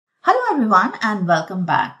Hello everyone and welcome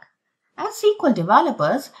back. As SQL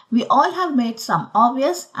developers, we all have made some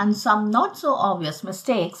obvious and some not so obvious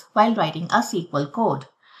mistakes while writing a SQL code.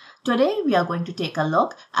 Today we are going to take a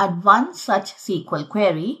look at one such SQL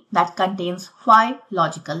query that contains 5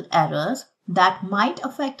 logical errors that might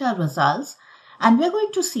affect our results, and we are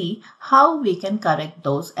going to see how we can correct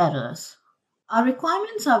those errors. Our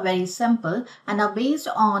requirements are very simple and are based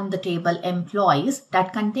on the table employees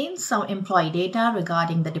that contains some employee data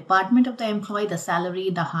regarding the department of the employee, the salary,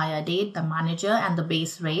 the hire date, the manager, and the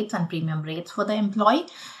base rates and premium rates for the employee.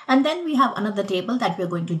 And then we have another table that we're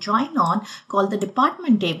going to join on called the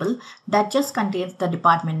department table that just contains the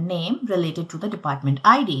department name related to the department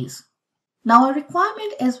IDs. Now our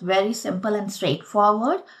requirement is very simple and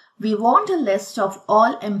straightforward. We want a list of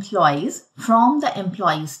all employees from the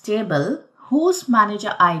employees table whose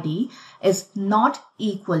manager ID is not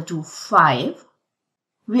equal to 5.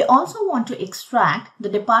 We also want to extract the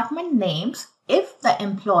department names if the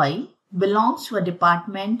employee belongs to a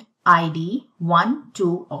department ID 1,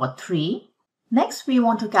 2 or 3. Next, we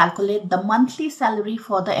want to calculate the monthly salary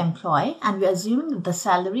for the employee, and we are assuming that the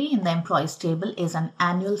salary in the employees table is an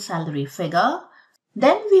annual salary figure.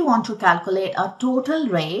 Then we want to calculate a total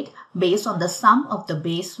rate based on the sum of the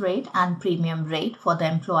base rate and premium rate for the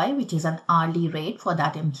employee, which is an hourly rate for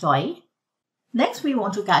that employee. Next, we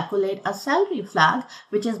want to calculate a salary flag,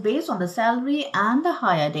 which is based on the salary and the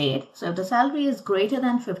hire date. So if the salary is greater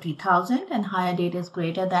than 50,000 and hire date is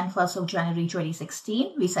greater than 1st of January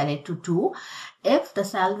 2016, we set it to 2. If the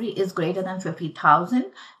salary is greater than 50,000,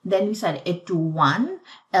 then we set it to 1,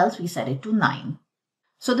 else we set it to 9.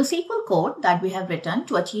 So the SQL code that we have written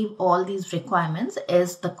to achieve all these requirements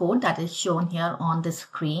is the code that is shown here on the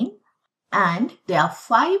screen. And there are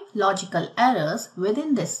 5 logical errors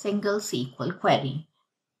within this single SQL query.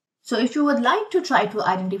 So if you would like to try to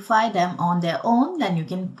identify them on their own, then you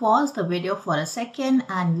can pause the video for a second,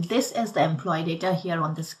 and this is the employee data here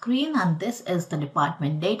on the screen and this is the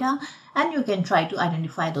department data, and you can try to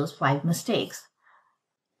identify those 5 mistakes.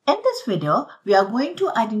 In this video, we are going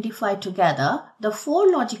to identify together the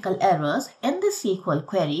 4 logical errors in the SQL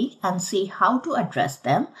query and see how to address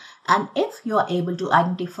them. And if you are able to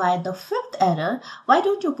identify the 5th error, why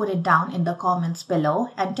don't you put it down in the comments below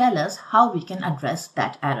and tell us how we can address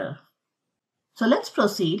that error. So let's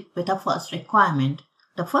proceed with our first requirement.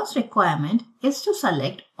 The first requirement is to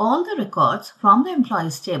select all the records from the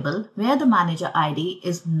employees table where the manager ID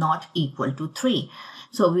is not equal to 3.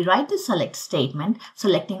 So we write the select statement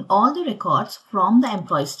selecting all the records from the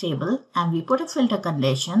employees table, and we put a filter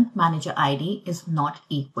condition manager ID is not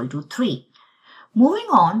equal to 3. Moving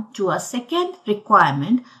on to a second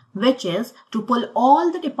requirement, which is to pull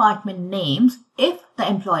all the department names if the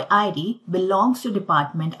employee ID belongs to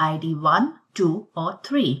department ID 1, 2 or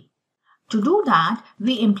 3. To do that,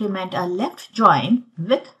 we implement a left join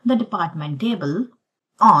with the department table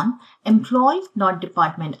on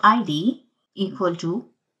employee.department ID equal to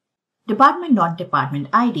department.department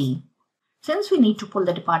ID. Since we need to pull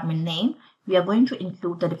the department name, we are going to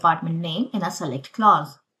include the department name in a select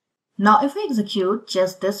clause. Now if I execute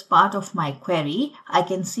just this part of my query, I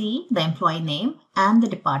can see the employee name and the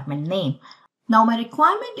department name. Now my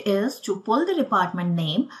requirement is to pull the department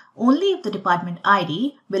name only if the department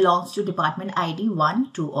ID belongs to department ID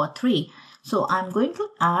 1, 2 or 3. So I'm going to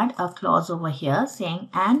add a clause over here saying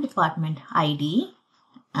and department ID,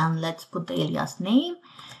 and let's put the alias name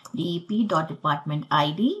dep.department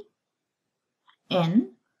ID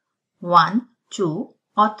in 1, 2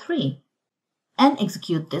 or 3 and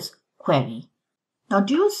execute this query. Now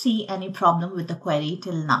do you see any problem with the query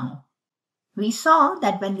till now? We saw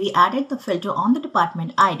that when we added the filter on the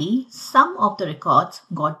department ID, some of the records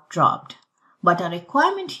got dropped. But our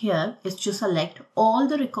requirement here is to select all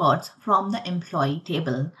the records from the employee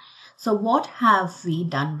table. So what have we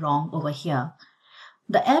done wrong over here?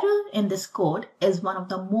 The error in this code is one of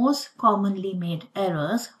the most commonly made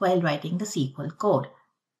errors while writing the SQL code.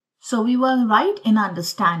 So we were right in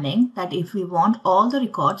understanding that if we want all the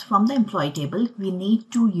records from the employee table, we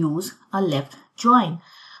need to use a left join.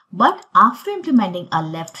 But after implementing a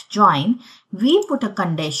left join, we put a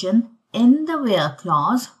condition in the where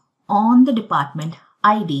clause on the department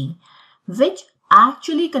ID, which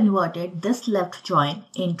actually converted this left join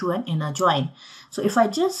into an inner join. So if I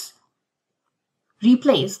just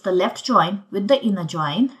replace the left join with the inner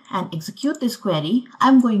join and execute this query,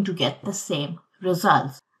 I'm going to get the same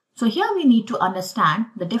results. So here we need to understand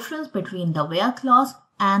the difference between the where clause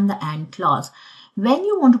and the and clause. When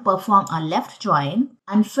you want to perform a left join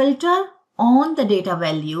and filter on the data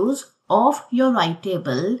values of your write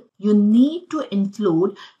table, you need to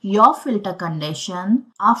include your filter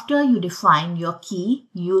condition after you define your key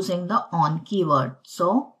using the on keyword.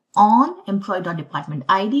 So on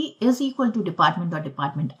employee.department.id is equal to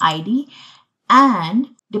department.department.id and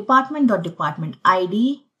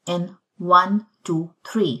department.department.id in 1, 2,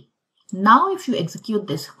 3. Now if you execute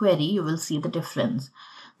this query, you will see the difference.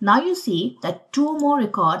 Now you see that 2 more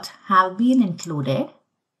records have been included,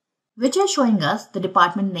 which are showing us the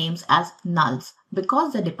department names as nulls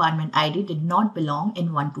because the department ID did not belong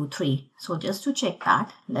in 1, 2, 3. So just to check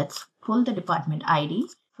that, let's pull the department ID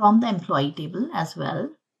from the employee table as well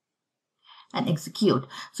and execute.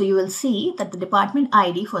 So you will see that the department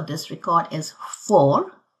ID for this record is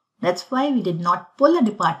 4. That's why we did not pull a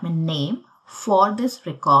department name for this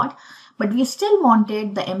record, but we still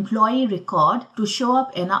wanted the employee record to show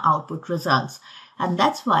up in our output results. And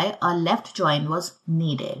that's why a left join was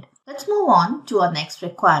needed. Let's move on to our next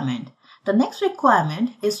requirement. The next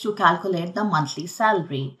requirement is to calculate the monthly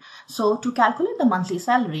salary. So to calculate the monthly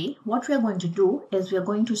salary, what we are going to do is we are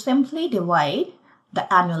going to simply divide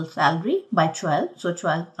the annual salary by 12. So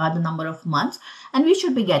 12 are the number of months and we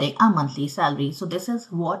should be getting a monthly salary. So this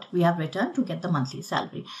is what we have written to get the monthly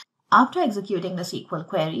salary. After executing the SQL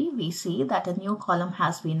query, we see that a new column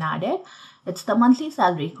has been added. It's the monthly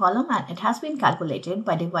salary column and it has been calculated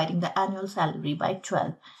by dividing the annual salary by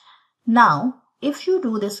 12. Now, if you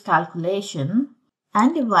do this calculation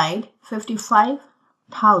and divide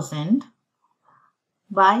 55,000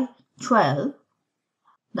 by 12,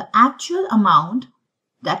 the actual amount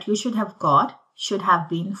that you should have got should have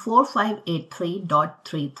been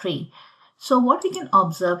 4583.33. So what we can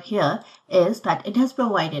observe here is that it has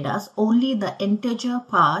provided us only the integer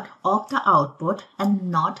part of the output and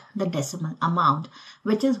not the decimal amount,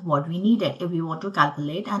 which is what we needed if we want to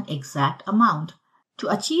calculate an exact amount. To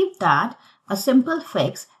achieve that, a simple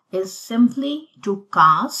fix is simply to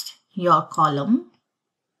cast your column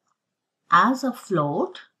as a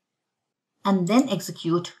float and then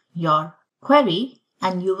execute your query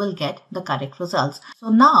and you will get the correct results. So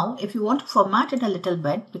now if you want to format it a little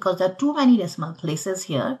bit, because there are too many decimal places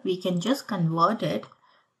here, we can just convert it,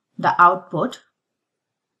 the output,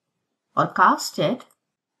 or cast it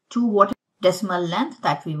to what decimal length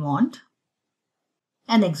that we want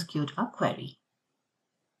and execute our query.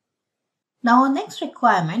 Now our next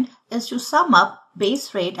requirement is to sum up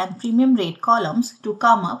base rate and premium rate columns to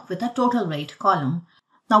come up with a total rate column.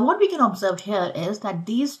 Now what we can observe here is that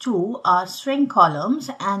these two are string columns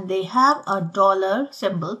and they have a dollar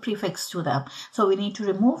symbol prefixed to them. So we need to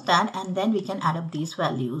remove that and then we can add up these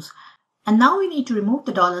values. And now we need to remove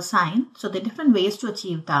the dollar sign. So the different ways to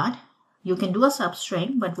achieve that. You can do a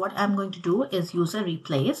substring, but what I'm going to do is use a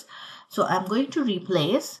replace. So I'm going to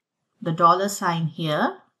replace the dollar sign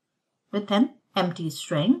here with an empty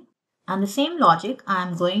string. And the same logic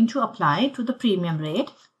I'm going to apply to the premium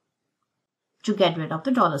rate to get rid of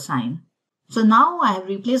the dollar sign. So now I have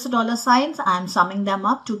replaced the dollar signs. I'm summing them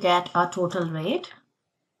up to get a total rate.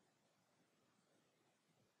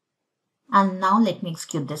 And now let me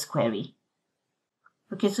execute this query.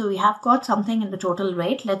 Okay, so we have got something in the total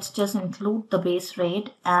rate. Let's just include the base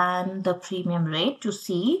rate and the premium rate to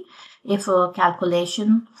see if a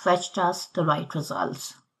calculation fetched us the right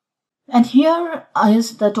results. And here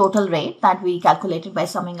is the total rate that we calculated by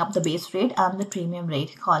summing up the base rate and the premium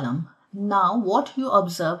rate column. Now what you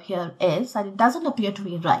observe here is that it doesn't appear to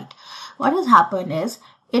be right. What has happened is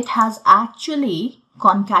it has actually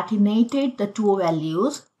concatenated the two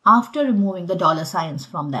values after removing the dollar signs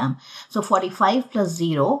from them. So 45 plus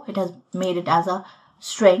 0, it has made it as a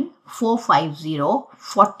string 450,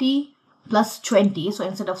 40 plus 20. So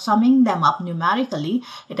instead of summing them up numerically,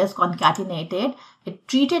 it has concatenated. It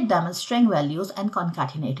treated them as string values and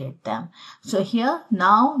concatenated them. So here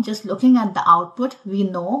now just looking at the output, we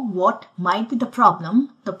know what might be the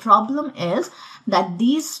problem. The problem is that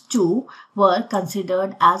these two were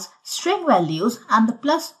considered as string values and the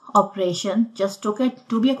plus operation just took it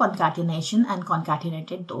to be a concatenation and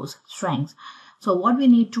concatenated those strings. So what we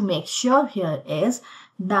need to make sure here is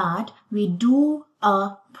that we do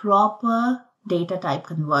a proper data type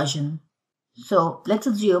conversion. So let's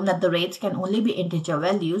assume that the rates can only be integer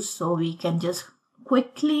values. So we can just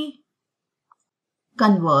quickly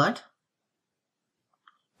convert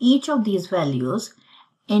each of these values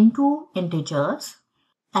into integers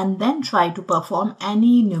and then try to perform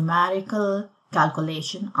any numerical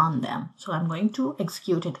calculation on them. So I'm going to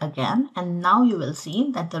execute it again. And now you will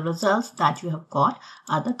see that the results that you have got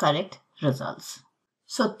are the correct results.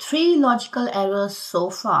 So 3 logical errors so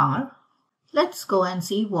far. Let's go and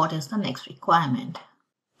see what is the next requirement.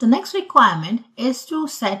 The next requirement is to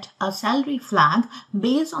set a salary flag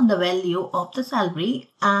based on the value of the salary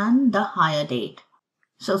and the hire date.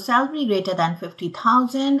 So salary greater than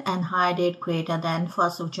 50,000 and hire date greater than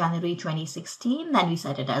 1st of January 2016, then we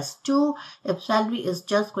set it as 2. If salary is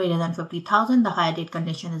just greater than 50,000, the hire date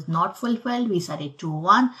condition is not fulfilled, we set it to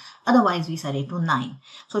 1. Otherwise, we set it to 9.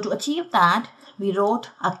 So to achieve that, we wrote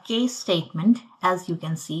a case statement as you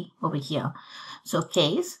can see over here. So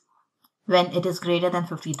case, when it is greater than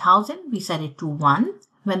 50,000, we set it to 1.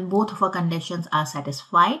 When both of our conditions are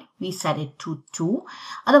satisfied, we set it to 2.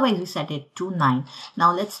 Otherwise, we set it to 9.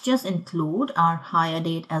 Now, let's just include our hire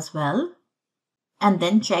date as well and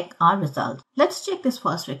then check our result. Let's check this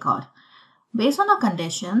first record. Based on our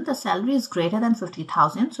condition, the salary is greater than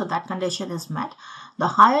 50,000, so that condition is met. The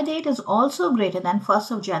hire date is also greater than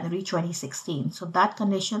 1st of January 2016, so that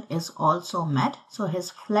condition is also met. So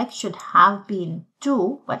his flex should have been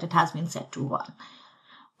 2, but it has been set to 1.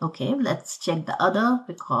 Okay, let's check the other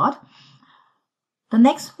record. The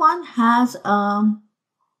next one has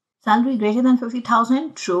salary greater than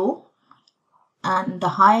 50,000, true. And the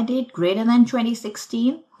hire date greater than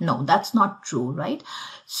 2016, no, that's not true, right?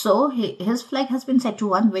 So his flag has been set to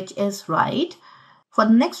 1, which is right. For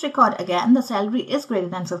the next record, again, the salary is greater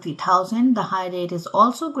than 50,000. The hire date is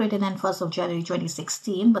also greater than 1st of January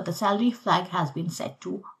 2016, but the salary flag has been set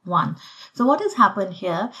to 1. So what has happened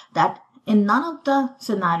here, that in none of the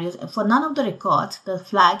scenarios, for none of the records, the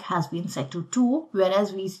flag has been set to 2,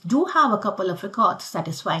 whereas we do have a couple of records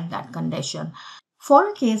satisfying that condition. For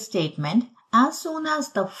a case statement, as soon as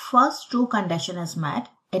the first true condition is met,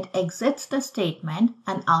 it exits the statement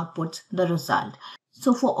and outputs the result.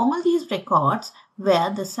 So for all these records where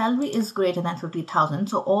the salary is greater than 50,000,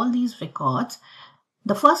 so all these records,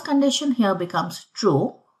 the first condition here becomes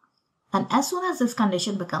true. And as soon as this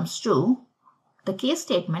condition becomes true, the case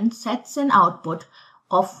statement sets an output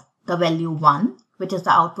of the value 1, which is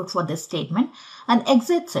the output for this statement, and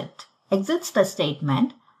exits the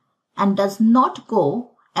statement and does not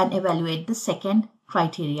go and evaluate the second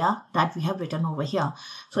criteria that we have written over here.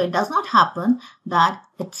 So it does not happen that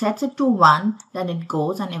it sets it to 1, then it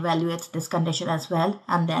goes and evaluates this condition as well,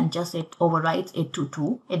 and then just it overrides it to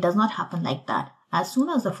 2. It does not happen like that. As soon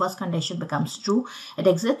as the first condition becomes true, it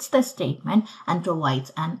exits the statement and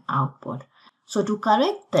provides an output. So to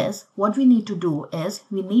correct this, what we need to do is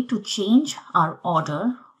we need to change our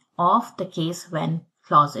order of the case when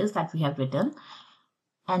clauses that we have written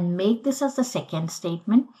and make this as the second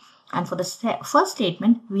statement. And for the first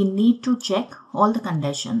statement, we need to check all the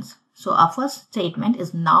conditions. So our first statement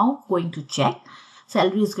is now going to check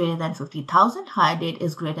salary is greater than 50,000, hire date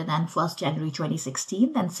is greater than 1st January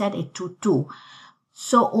 2016, then set it to 2.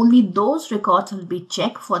 So only those records will be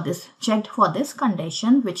checked for this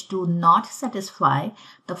condition which do not satisfy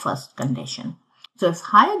the first condition. So if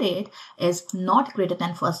hire date is not greater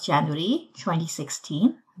than 1st January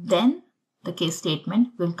 2016, then the case statement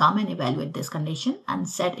will come and evaluate this condition and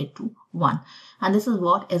set it to 1. And this is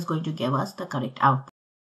what is going to give us the correct output.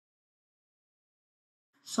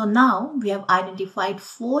 So now we have identified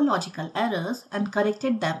 4 logical errors and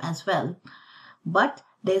corrected them as well. But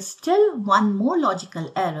there's still one more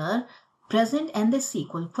logical error present in this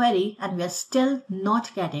SQL query and we are still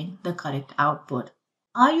not getting the correct output.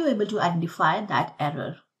 Are you able to identify that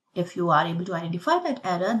error? If you are able to identify that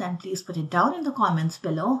error, then please put it down in the comments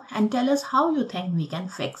below and tell us how you think we can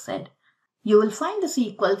fix it. You will find the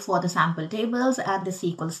SQL for the sample tables and the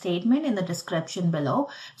SQL statement in the description below.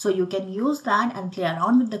 So you can use that and play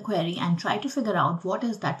around with the query and try to figure out what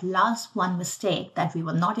is that last one mistake that we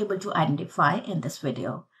were not able to identify in this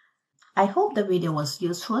video. I hope the video was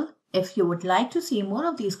useful. If you would like to see more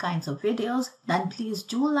of these kinds of videos, then please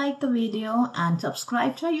do like the video and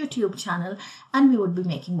subscribe to our YouTube channel, and we would be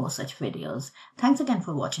making more such videos. Thanks again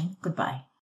for watching. Goodbye.